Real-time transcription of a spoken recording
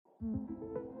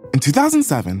In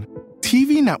 2007,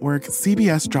 TV network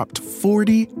CBS dropped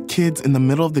 40 kids in the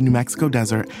middle of the New Mexico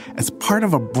desert as part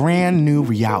of a brand new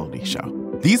reality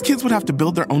show. These kids would have to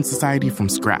build their own society from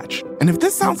scratch. And if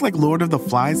this sounds like Lord of the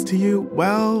Flies to you,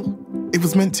 well, it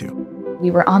was meant to. We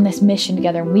were on this mission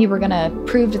together, and we were going to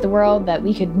prove to the world that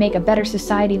we could make a better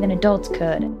society than adults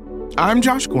could. I'm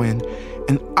Josh Gwynn,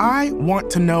 and I want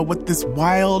to know what this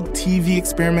wild TV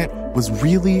experiment was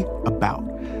really about.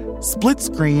 Split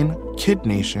Screen, Kid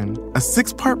Nation, a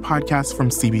 6-part podcast from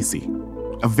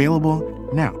CBC. Available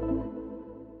now.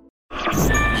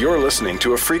 You're listening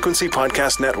to a Frequency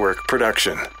Podcast Network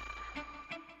production.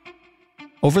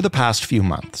 Over the past few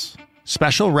months,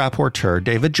 Special Rapporteur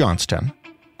David Johnston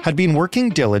had been working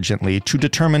diligently to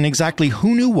determine exactly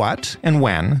who knew what and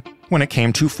when it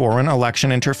came to foreign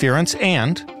election interference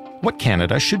and what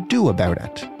Canada should do about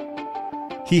it.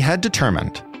 He had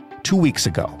determined 2 weeks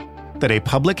ago that a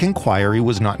public inquiry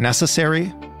was not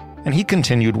necessary, and he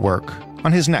continued work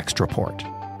on his next report.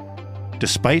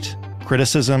 Despite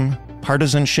criticism,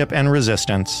 partisanship, and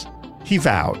resistance, he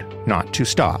vowed not to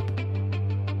stop.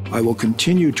 I will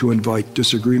continue to invite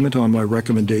disagreement on my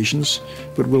recommendations,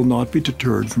 but will not be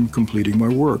deterred from completing my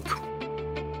work.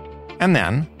 And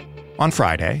then, on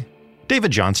Friday,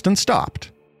 David Johnston stopped.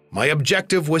 My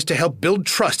objective was to help build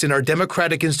trust in our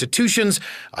democratic institutions.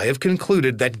 I have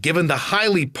concluded that given the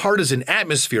highly partisan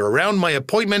atmosphere around my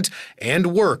appointment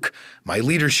and work, my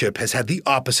leadership has had the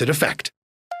opposite effect.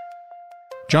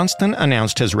 Johnston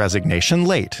announced his resignation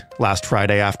late last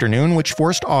Friday afternoon, which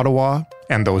forced Ottawa,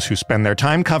 and those who spend their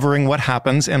time covering what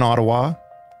happens in Ottawa,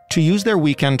 to use their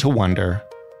weekend to wonder,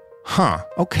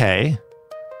 okay,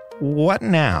 what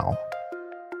now?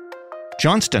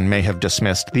 Johnston may have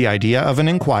dismissed the idea of an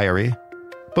inquiry,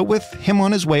 but with him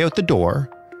on his way out the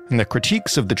door, and the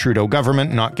critiques of the Trudeau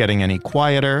government not getting any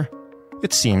quieter,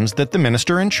 it seems that the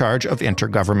minister in charge of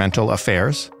intergovernmental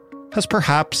affairs has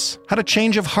perhaps had a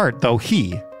change of heart, though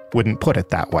he wouldn't put it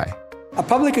that way. A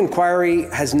public inquiry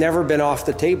has never been off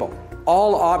the table.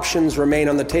 All options remain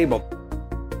on the table.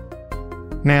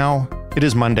 Now, it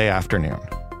is Monday afternoon.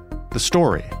 The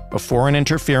story of foreign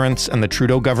interference and the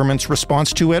Trudeau government's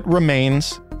response to it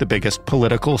remains the biggest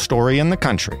political story in the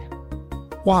country.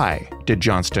 Why did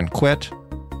Johnston quit?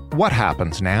 What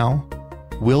happens now?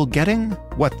 Will getting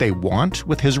what they want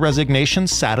with his resignation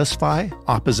satisfy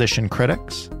opposition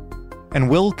critics? And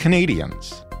will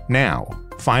Canadians now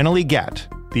finally get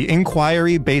the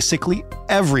inquiry basically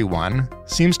everyone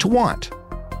seems to want?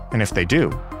 And if they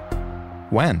do,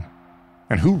 when?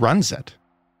 And who runs it?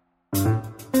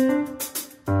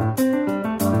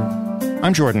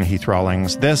 I'm Jordan Heath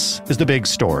Rawlings. This is The Big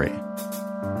Story.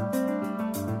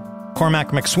 Cormac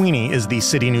McSweeney is the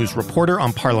City News reporter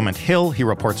on Parliament Hill. He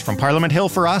reports from Parliament Hill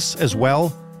for us as well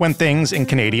when things in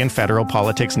Canadian federal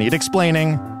politics need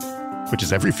explaining, which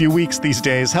is every few weeks these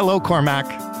days. Hello, Cormac.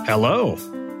 Hello.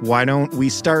 Why don't we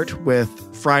start with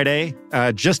Friday?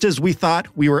 Just as we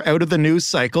thought we were out of the news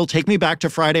cycle, take me back to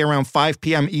Friday around 5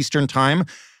 p.m. Eastern Time.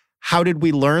 How did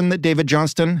we learn that David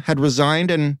Johnston had resigned?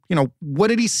 And, what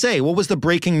did he say? What was the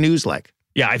breaking news like?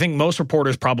 Yeah, I think most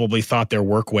reporters probably thought their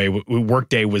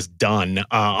workday was done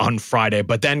on Friday,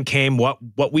 but then came what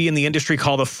we in the industry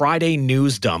call the Friday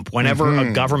news dump. Whenever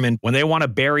a government, when they want to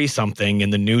bury something in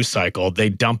the news cycle, they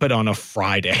dump it on a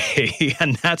Friday.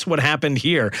 And that's what happened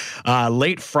here.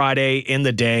 Late Friday in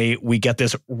the day, we get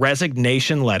this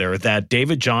resignation letter that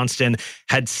David Johnston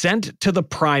had sent to the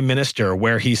Prime Minister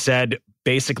where he said,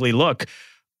 basically, look,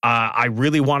 I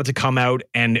really wanted to come out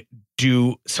and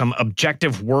do some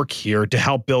objective work here to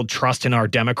help build trust in our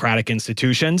democratic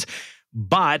institutions.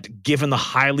 But given the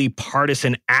highly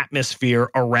partisan atmosphere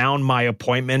around my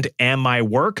appointment and my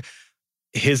work,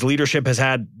 his leadership has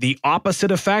had the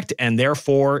opposite effect, and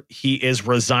therefore he is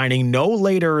resigning no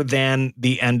later than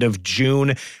the end of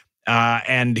June.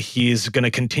 And he's going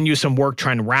to continue some work,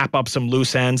 trying to wrap up some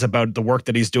loose ends about the work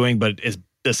that he's doing, but is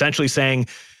essentially saying,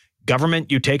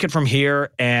 government, you take it from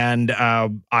here, and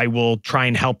I will try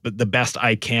and help the best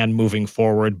I can moving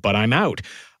forward, but I'm out.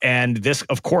 And this,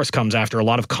 of course, comes after a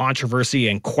lot of controversy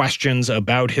and questions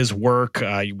about his work.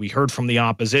 We heard from the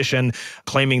opposition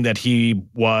claiming that he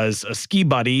was a ski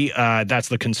buddy. That's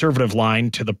the Conservative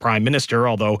line to the Prime Minister,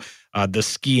 although the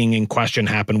skiing in question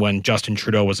happened when Justin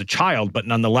Trudeau was a child. But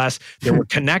nonetheless, there were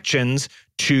connections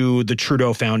to the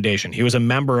Trudeau Foundation. He was a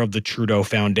member of the Trudeau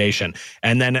Foundation.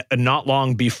 And then not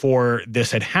long before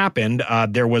this had happened,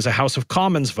 there was a House of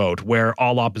Commons vote where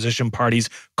all opposition parties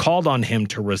called on him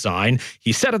to resign.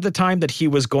 He said at the time that he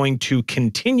was going to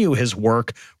continue his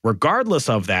work regardless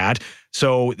of that.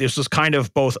 So this was kind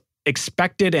of both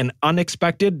expected and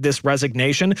unexpected, this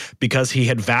resignation, because he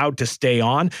had vowed to stay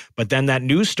on. But then that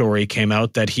news story came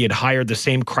out that he had hired the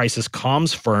same crisis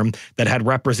comms firm that had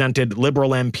represented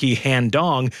Liberal MP Han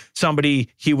Dong, somebody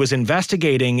he was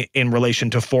investigating in relation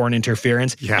to foreign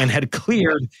interference and had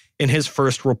cleared in his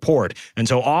first report. And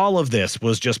so all of this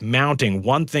was just mounting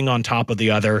one thing on top of the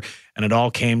other. And it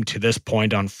all came to this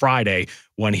point on Friday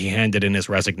when he handed in his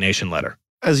resignation letter.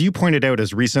 As you pointed out,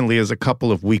 as recently as a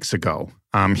couple of weeks ago,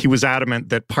 he was adamant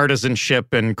that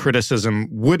partisanship and criticism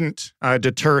wouldn't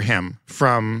deter him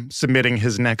from submitting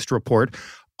his next report.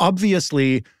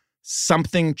 Obviously,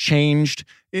 something changed.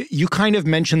 You kind of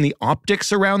mentioned the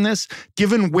optics around this,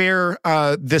 given where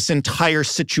this entire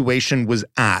situation was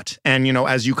at. And, you know,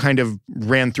 as you kind of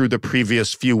ran through the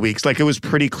previous few weeks, like it was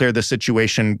pretty clear the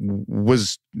situation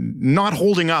was not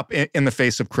holding up in the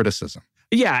face of criticism.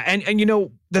 Yeah. And you know,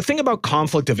 the thing about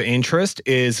conflict of interest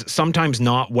is sometimes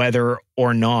not whether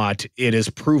or not it is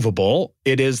provable.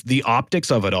 It is the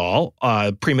optics of it all,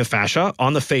 prima facie,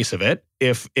 on the face of it.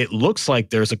 If it looks like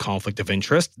there's a conflict of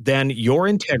interest, then your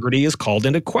integrity is called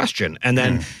into question. And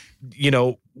then, you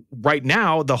know, right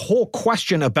now, the whole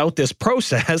question about this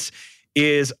process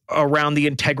is around the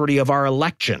integrity of our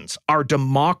elections, our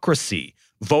democracy,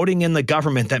 voting in the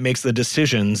government that makes the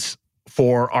decisions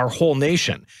for our whole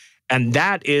nation. And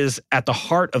that is at the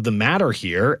heart of the matter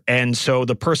here. And so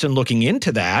the person looking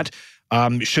into that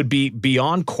should be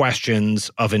beyond questions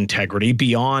of integrity,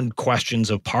 beyond questions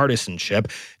of partisanship.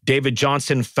 David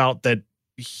Johnston felt that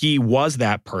he was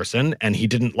that person, and he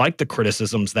didn't like the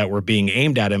criticisms that were being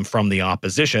aimed at him from the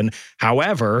opposition.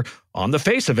 However, on the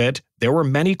face of it, there were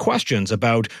many questions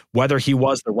about whether he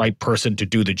was the right person to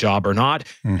do the job or not.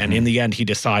 And in the end, he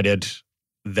decided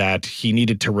that he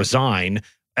needed to resign,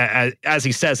 as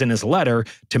he says in his letter,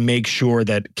 to make sure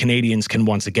that Canadians can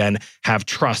once again have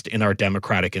trust in our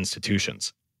democratic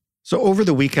institutions. So over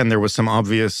the weekend, there was some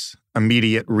obvious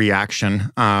immediate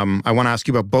reaction. I want to ask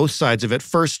you about both sides of it.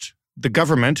 First, the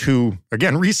government, who,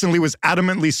 again, recently was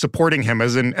adamantly supporting him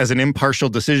as an impartial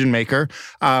decision maker.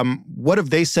 What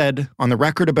have they said on the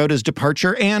record about his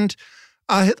departure? And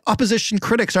opposition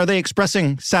critics, are they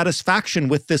expressing satisfaction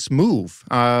with this move?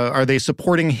 Are they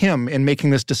supporting him in making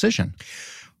this decision?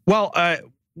 Well,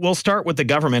 we'll start with the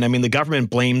government. I mean, the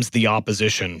government blames the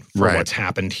opposition for what's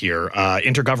happened here.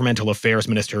 Intergovernmental Affairs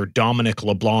Minister Dominic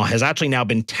LeBlanc has actually now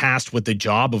been tasked with the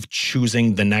job of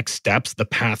choosing the next steps, the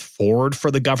path forward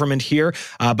for the government here.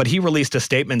 But he released a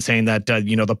statement saying that,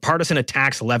 the partisan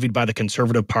attacks levied by the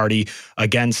Conservative Party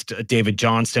against David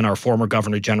Johnston, our former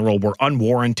Governor General, were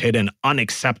unwarranted and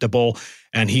unacceptable.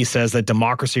 And he says that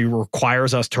democracy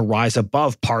requires us to rise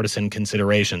above partisan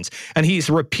considerations. And he's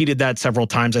repeated that several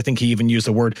times. I think he even used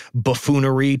the word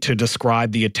buffoonery to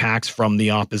describe the attacks from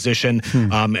the opposition,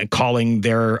 calling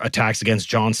their attacks against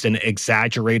Johnston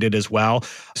exaggerated as well.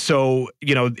 So,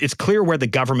 it's clear where the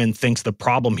government thinks the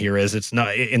problem here is. It's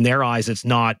not, in their eyes, it's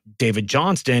not David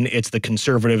Johnston, it's the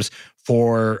Conservatives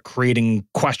for creating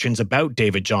questions about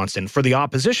David Johnston. For the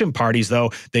opposition parties,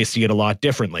 though, they see it a lot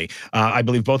differently. I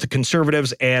believe both the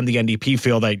Conservatives and the NDP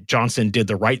feel that Johnston did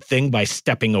the right thing by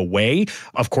stepping away.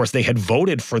 Of course, they had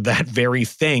voted for that very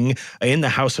thing in the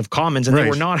House of Commons, and they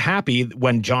were not happy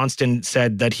when Johnston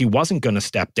said that he wasn't going to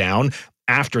step down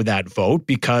after that vote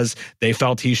because they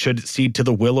felt he should cede to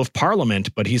the will of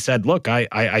Parliament. But he said, look,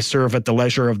 I serve at the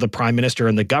leisure of the Prime Minister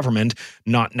and the government,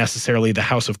 not necessarily the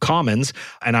House of Commons,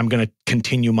 and I'm going to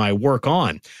continue my work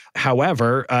on.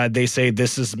 However, they say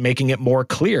this is making it more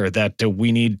clear that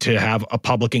we need to have a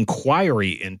public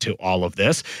inquiry into all of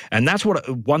this. And that's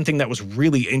one thing that was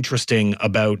really interesting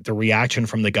about the reaction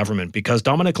from the government, because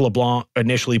Dominic LeBlanc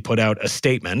initially put out a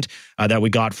statement that we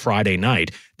got Friday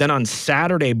night. Then on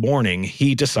Saturday morning,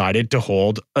 he decided to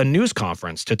hold a news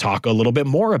conference to talk a little bit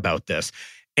more about this.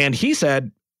 And he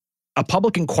said a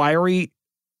public inquiry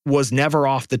was never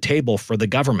off the table for the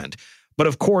government. But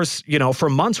of course, for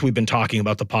months we've been talking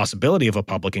about the possibility of a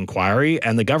public inquiry,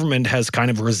 and the government has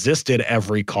kind of resisted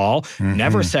every call,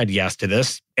 never said yes to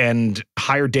this, and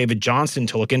hired David Johnston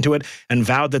to look into it and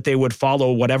vowed that they would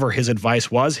follow whatever his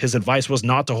advice was. His advice was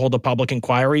not to hold a public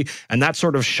inquiry, and that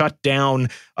sort of shut down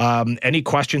any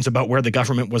questions about where the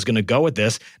government was going to go with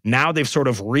this. Now they've sort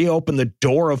of reopened the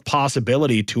door of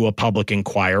possibility to a public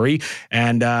inquiry,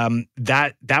 and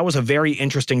that was a very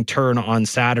interesting turn on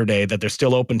Saturday that they're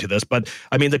still open to this. But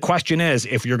I mean, the question is,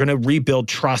 if you're going to rebuild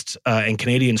trust and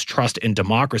Canadians' trust in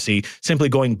democracy, simply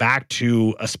going back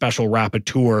to a special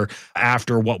rapporteur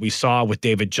after what we saw with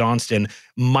David Johnston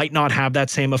might not have that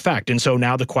same effect. And so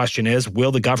now the question is,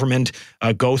 will the government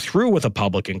go through with a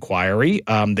public inquiry?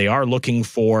 They are looking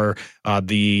for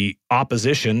the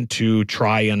opposition to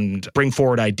try and bring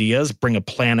forward ideas, bring a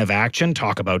plan of action,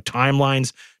 talk about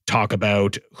timelines, talk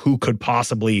about who could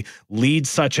possibly lead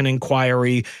such an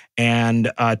inquiry, and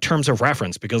terms of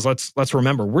reference, because let's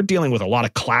remember, we're dealing with a lot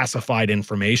of classified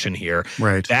information here.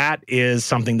 Right. That is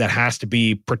something that has to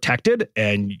be protected,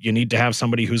 and you need to have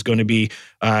somebody who's going to be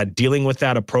dealing with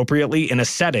that appropriately in a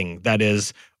setting that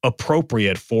is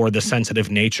appropriate for the sensitive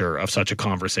nature of such a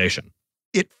conversation.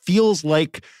 It feels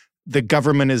like the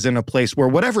government is in a place where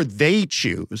whatever they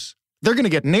choose, they're going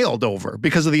to get nailed over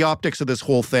because of the optics of this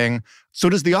whole thing. So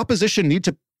does the opposition need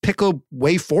to pick a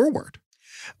way forward?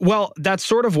 Well, that's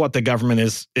sort of what the government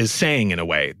is saying in a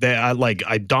way.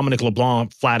 Dominic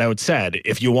LeBlanc flat out said,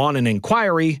 if you want an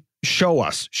inquiry, show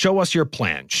us your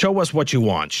plan, show us what you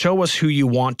want, show us who you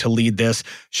want to lead this,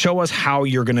 show us how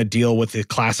you're going to deal with the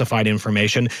classified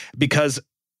information. Because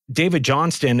David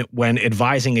Johnston, when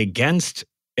advising against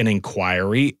an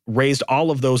inquiry, raised all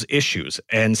of those issues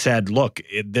and said, look,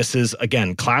 this is,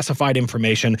 again, classified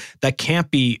information that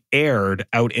can't be aired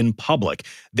out in public.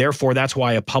 Therefore, that's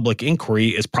why a public inquiry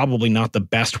is probably not the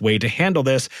best way to handle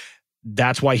this.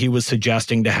 That's why he was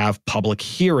suggesting to have public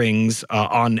hearings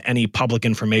on any public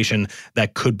information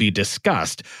that could be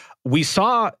discussed. We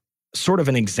saw sort of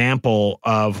an example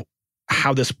of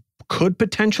how this could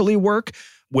potentially work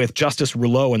with Justice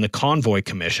Rouleau and the Convoy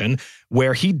Commission,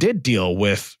 where he did deal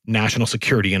with national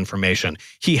security information.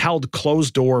 He held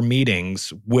closed-door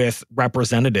meetings with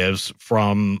representatives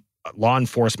from law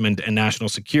enforcement and national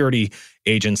security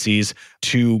agencies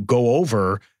to go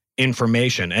over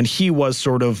information. And he was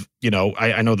sort of,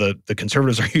 I know the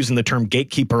conservatives are using the term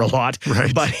gatekeeper a lot,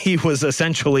 right, but he was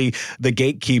essentially the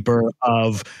gatekeeper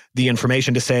of the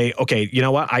information to say, okay, you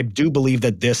know what? I do believe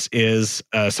that this is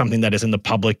something that is in the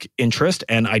public interest,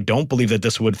 and I don't believe that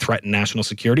this would threaten national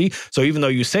security. So even though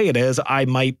you say it is, I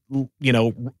might,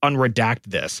 unredact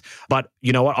this. But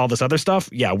you know what? All this other stuff,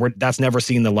 that's never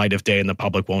seen the light of day, and the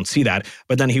public won't see that.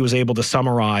 But then he was able to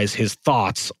summarize his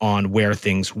thoughts on where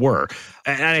things were.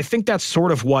 And I think that's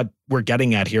sort of what we're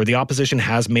getting at here. The opposition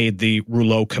has made the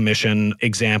Rouleau Commission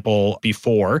example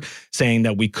before, saying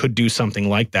that we could do something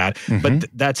like that. Mm-hmm. But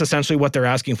that's essentially what they're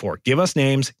asking for. Give us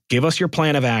names, give us your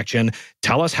plan of action,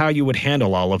 tell us how you would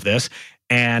handle all of this,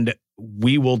 and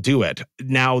we will do it.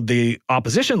 Now, the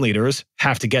opposition leaders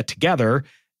have to get together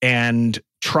and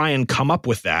try and come up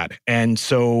with that. And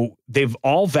so they've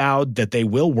all vowed that they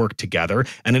will work together,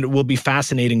 and it will be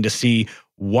fascinating to see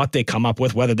what they come up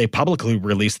with, whether they publicly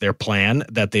release their plan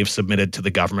that they've submitted to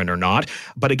the government or not.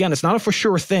 But again, it's not a for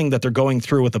sure thing that they're going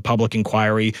through with the public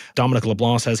inquiry. Dominic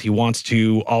LeBlanc says he wants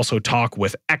to also talk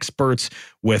with experts,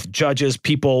 with judges,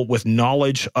 people with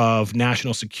knowledge of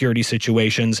national security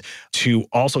situations, to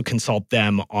also consult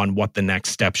them on what the next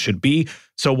step should be.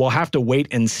 So we'll have to wait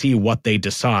and see what they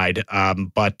decide.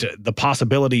 But the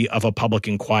possibility of a public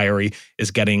inquiry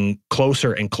is getting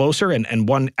closer and closer. And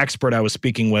one expert I was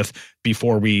speaking with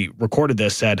before we recorded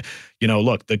this said,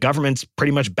 look, the government's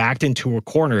pretty much backed into a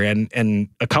corner. And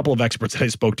a couple of experts that I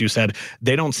spoke to said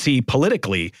they don't see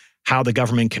politically how the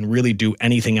government can really do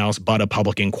anything else but a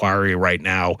public inquiry right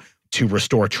now to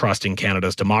restore trust in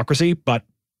Canada's democracy. But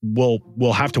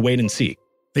we'll have to wait and see.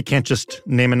 They can't just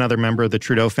name another member of the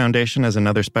Trudeau Foundation as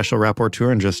another special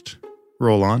rapporteur and just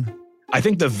roll on? I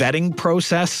think the vetting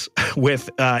process with,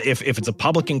 if it's a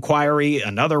public inquiry,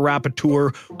 another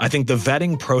rapporteur, I think the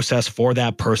vetting process for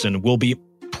that person will be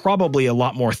probably a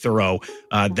lot more thorough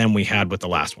than we had with the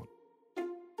last one.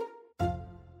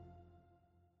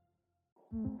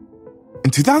 In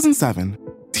 2007,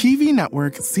 TV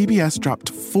network CBS dropped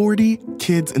 40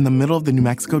 kids in the middle of the New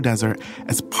Mexico desert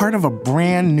as part of a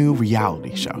brand new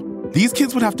reality show. These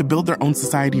kids would have to build their own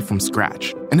society from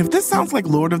scratch. And if this sounds like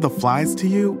Lord of the Flies to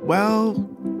you, well,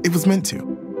 it was meant to.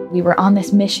 We were on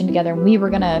this mission together, and we were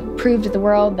going to prove to the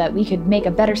world that we could make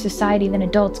a better society than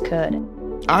adults could.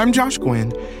 I'm Josh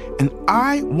Gwynn, and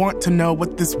I want to know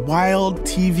what this wild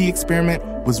TV experiment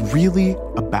was really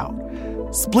about.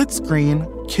 Split Screen,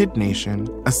 Kid Nation,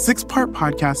 a 6-part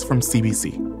podcast from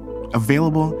CBC.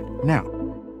 Available now.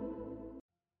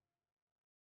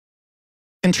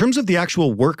 In terms of the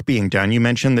actual work being done, you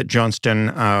mentioned that Johnston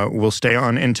will stay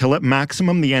on until at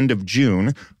maximum the end of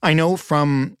June. I know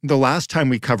from the last time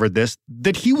we covered this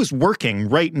that he was working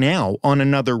right now on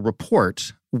another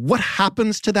report. What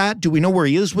happens to that? Do we know where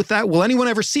he is with that? Will anyone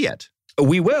ever see it?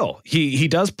 We will. He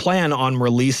does plan on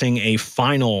releasing a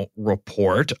final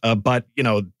report, but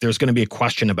there's going to be a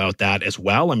question about that as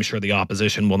well. I'm sure the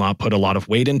opposition will not put a lot of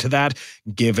weight into that,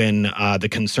 given the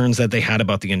concerns that they had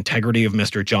about the integrity of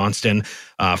Mr. Johnston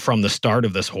from the start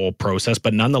of this whole process.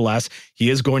 But nonetheless, he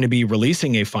is going to be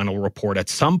releasing a final report at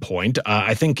some point.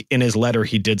 I think in his letter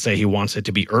he did say he wants it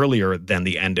to be earlier than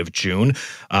the end of June,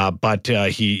 but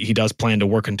he does plan to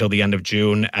work until the end of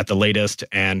June at the latest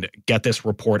and get this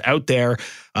report out there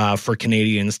for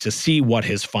Canadians to see what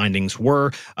his findings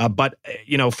were. But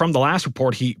from the last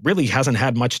report, he really hasn't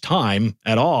had much time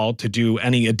at all to do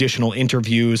any additional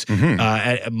interviews,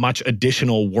 much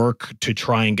additional work to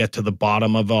try and get to the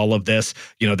bottom of all of this.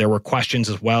 There were questions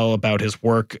as well about his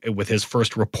work with his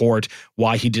first report,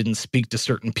 why he didn't speak to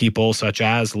certain people, such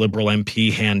as Liberal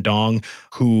MP Han Dong,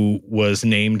 who was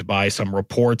named by some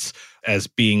reports as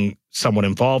being somewhat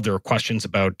involved. There were questions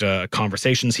about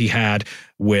conversations he had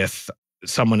with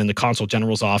someone in the Consul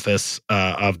General's office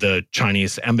of the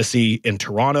Chinese embassy in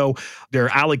Toronto. There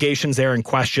are allegations there and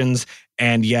questions,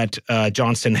 and yet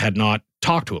Johnston had not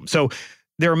talked to him. So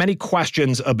there are many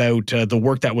questions about the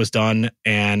work that was done,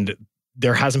 and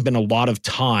there hasn't been a lot of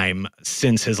time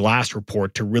since his last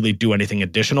report to really do anything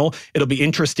additional. It'll be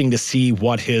interesting to see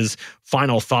what his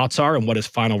final thoughts are and what his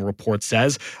final report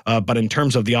says. But in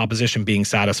terms of the opposition being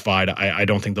satisfied, I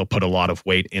don't think they'll put a lot of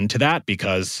weight into that,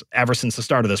 because ever since the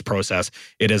start of this process,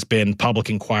 it has been public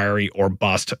inquiry or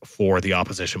bust for the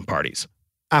opposition parties.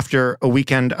 After a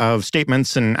weekend of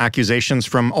statements and accusations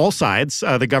from all sides,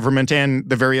 the government and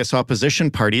the various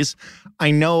opposition parties,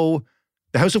 I know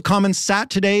the House of Commons sat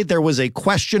today. There was a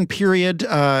question period.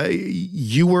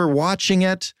 You were watching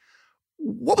it.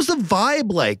 What was the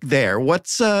vibe like there? What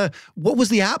was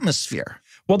the atmosphere?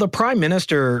 Well, the Prime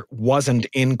Minister wasn't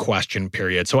in question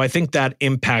period, so I think that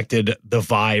impacted the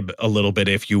vibe a little bit,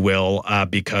 if you will,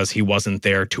 because he wasn't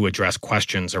there to address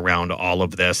questions around all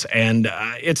of this. And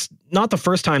it's not the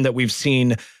first time that we've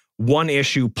seen one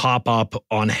issue pop up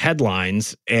on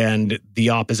headlines and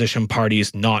the opposition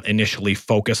parties not initially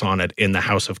focus on it in the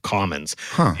House of Commons.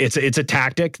 It's a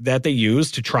tactic that they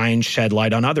use to try and shed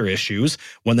light on other issues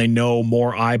when they know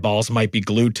more eyeballs might be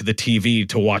glued to the TV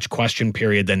to watch question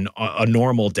period than a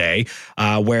normal day,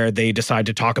 where they decide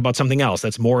to talk about something else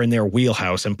that's more in their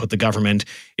wheelhouse and put the government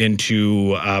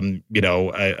into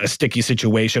a sticky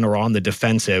situation or on the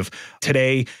defensive.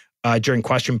 Today, during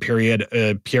question period,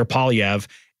 Pierre Poilievre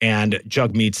and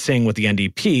Jagmeet Singh with the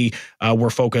NDP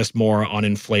were focused more on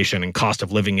inflation and cost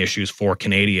of living issues for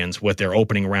Canadians with their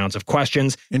opening rounds of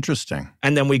questions. Interesting.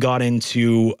 And then we got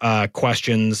into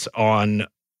questions on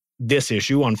this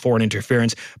issue on foreign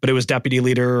interference, but it was Deputy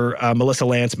Leader Melissa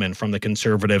Lantsman from the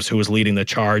Conservatives who was leading the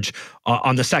charge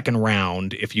on the second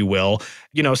round, if you will,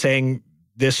 saying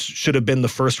this should have been the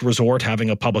first resort, having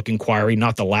a public inquiry,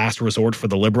 not the last resort for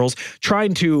the Liberals,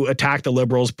 trying to attack the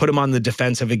Liberals, put them on the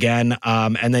defensive again.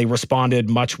 And they responded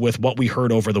much with what we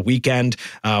heard over the weekend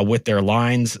with their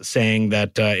lines saying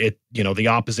that the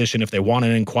opposition, if they want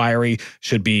an inquiry,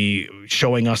 should be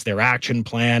showing us their action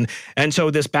plan. And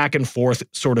so this back and forth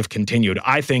sort of continued.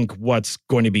 I think what's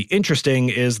going to be interesting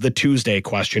is the Tuesday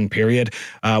question period,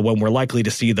 when we're likely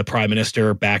to see the Prime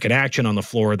Minister back in action on the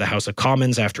floor of the House of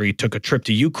Commons after he took a trip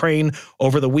to Ukraine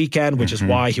over the weekend, which is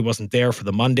why he wasn't there for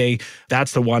the Monday.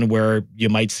 That's the one where you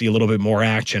might see a little bit more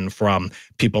action from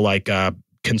people like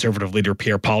Conservative leader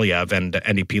Pierre Poilievre and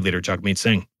NDP leader Jagmeet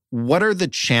Singh. What are the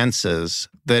chances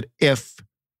that if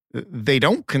they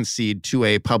don't concede to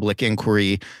a public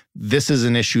inquiry, this is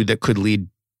an issue that could lead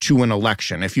to an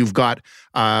election? If you've got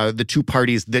the two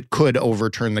parties that could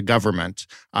overturn the government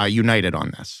united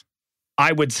on this?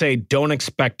 I would say don't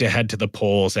expect to head to the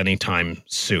polls anytime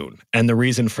soon. And the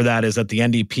reason for that is that the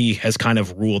NDP has kind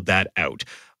of ruled that out.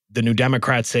 The New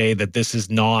Democrats say that this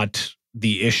is not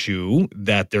the issue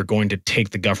that they're going to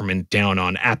take the government down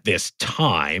on at this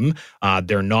time.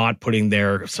 They're not putting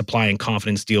their supply and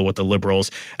confidence deal with the Liberals.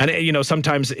 And,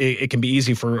 sometimes it can be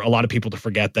easy for a lot of people to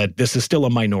forget that this is still a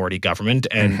minority government.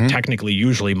 And technically,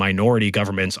 usually minority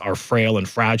governments are frail and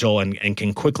fragile and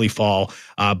can quickly fall.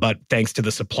 But thanks to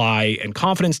the supply and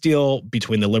confidence deal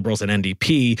between the Liberals and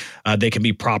NDP, they can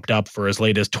be propped up for as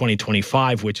late as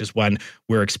 2025, which is when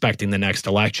we're expecting the next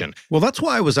election. Well, that's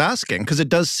why I was asking, because it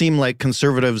does seem like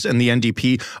Conservatives and the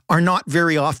NDP are not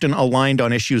very often aligned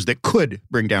on issues that could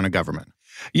bring down a government.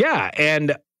 Yeah,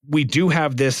 and we do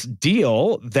have this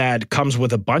deal that comes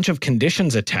with a bunch of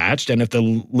conditions attached, and if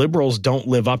the Liberals don't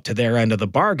live up to their end of the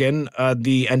bargain,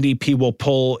 the NDP will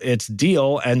pull its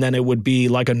deal, and then it would be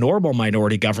like a normal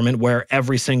minority government where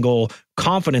every single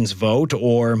confidence vote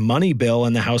or money bill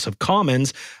in the House of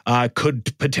Commons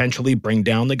could potentially bring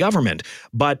down the government.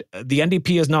 But the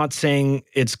NDP is not saying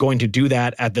it's going to do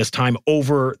that at this time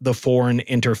over the foreign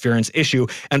interference issue.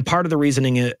 And part of the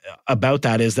reasoning about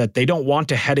that is that they don't want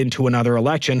to head into another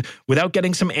election without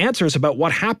getting some answers about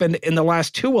what happened in the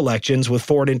last two elections with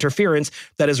foreign interference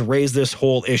that has raised this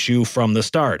whole issue from the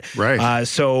start. Right.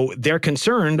 So they're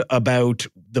concerned about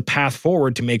the path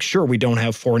forward to make sure we don't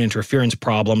have foreign interference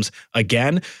problems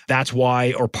again. That's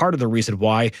why, or part of the reason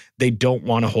why, they don't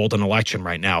want to hold an election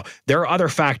right now. There are other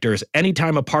factors.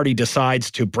 Anytime a party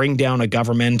decides to bring down a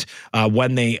government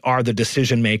when they are the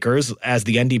decision makers, as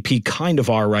the NDP kind of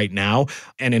are right now,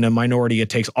 and in a minority, it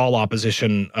takes all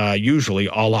opposition, usually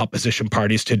all opposition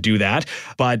parties to do that.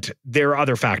 But there are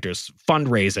other factors,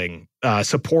 fundraising,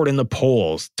 support in the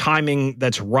polls, timing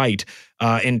that's right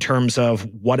in terms of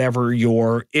whatever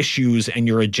your issues and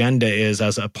your agenda is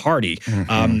as a party.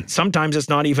 Sometimes it's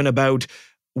not even about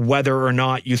whether or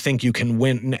not you think you can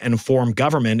win and form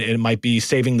government. It might be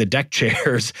saving the deck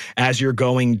chairs as you're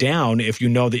going down if you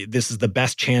know that this is the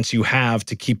best chance you have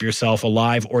to keep yourself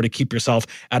alive or to keep yourself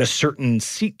at a certain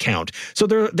seat count. So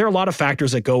there are a lot of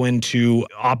factors that go into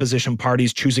opposition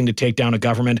parties choosing to take down a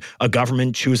government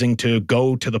choosing to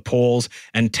go to the polls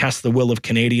and test the will of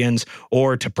Canadians,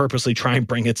 or to purposely try and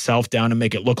bring itself down and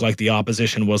make it look like the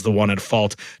opposition was the one at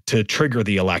fault to trigger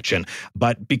the election.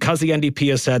 But because the NDP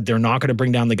has said they're not going to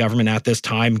bring down the government at this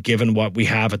time, given what we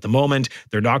have at the moment,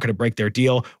 they're not going to break their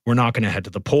deal. We're not going to head to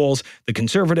the polls. The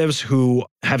Conservatives, who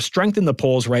have strengthened the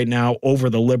polls right now over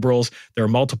the Liberals, there are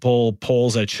multiple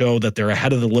polls that show that they're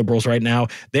ahead of the Liberals right now.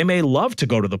 They may love to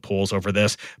go to the polls over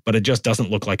this, but it just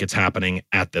doesn't look like it's happening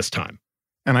at this time.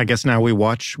 And I guess now we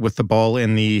watch with the ball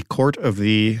in the court of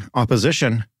the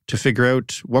opposition to figure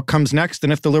out what comes next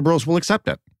and if the Liberals will accept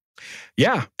it.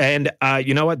 Yeah. And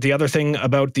you know what? The other thing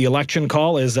about the election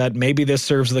call is that maybe this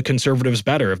serves the Conservatives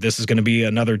better. If this is going to be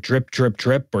another drip, drip,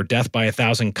 drip or death by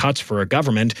 1,000 cuts for a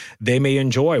government, they may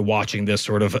enjoy watching this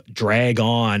sort of drag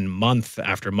on month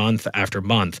after month after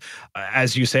month.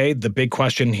 As you say, the big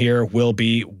question here will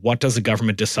be, what does the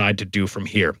government decide to do from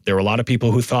here? There were a lot of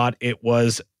people who thought it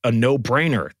was a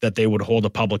no-brainer that they would hold a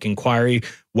public inquiry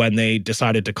when they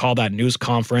decided to call that news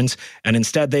conference, and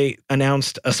instead they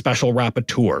announced a special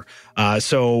rapporteur.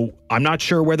 So I'm not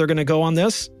sure where they're going to go on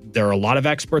this. There are a lot of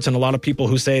experts and a lot of people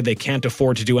who say they can't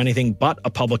afford to do anything but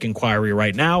a public inquiry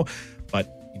right now, but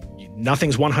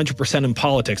nothing's 100% in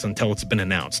politics until it's been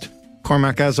announced.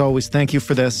 Cormac, as always, thank you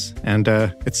for this, and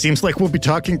it seems like we'll be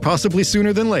talking possibly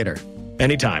sooner than later.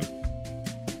 Anytime.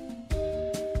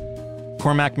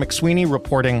 Cormac McSweeney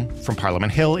reporting from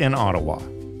Parliament Hill in Ottawa.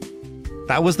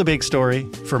 That was the big story.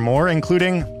 For more,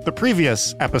 including the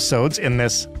previous episodes in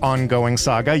this ongoing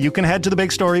saga, you can head to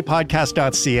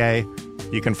thebigstorypodcast.ca.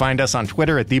 You can find us on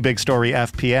Twitter at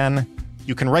thebigstoryfpn.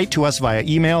 You can write to us via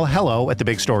email,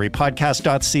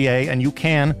 hello@thebigstorypodcast.ca, and you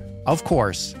can, of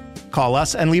course, call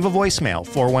us and leave a voicemail,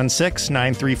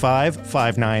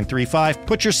 416-935-5935.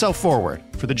 Put yourself forward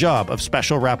for the job of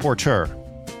special rapporteur.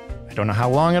 I don't know how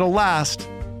long it'll last,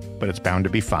 but it's bound to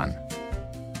be fun.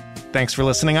 Thanks for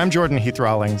listening. I'm Jordan Heath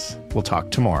Rawlings. We'll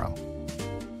talk tomorrow.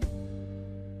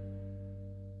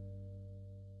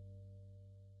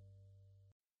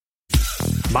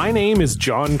 My name is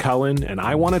John Cullen, and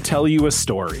I want to tell you a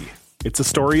story. It's a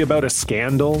story about a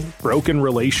scandal, broken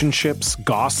relationships,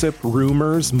 gossip,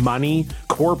 rumors, money,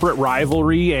 corporate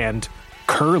rivalry, and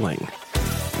curling.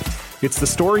 It's the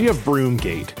story of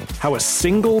Broomgate, how a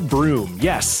single broom,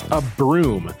 yes, a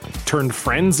broom, turned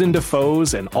friends into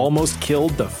foes and almost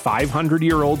killed the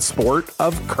 500-year-old sport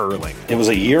of curling. It was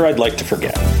a year I'd like to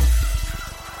forget.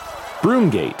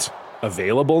 Broomgate,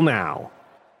 available now.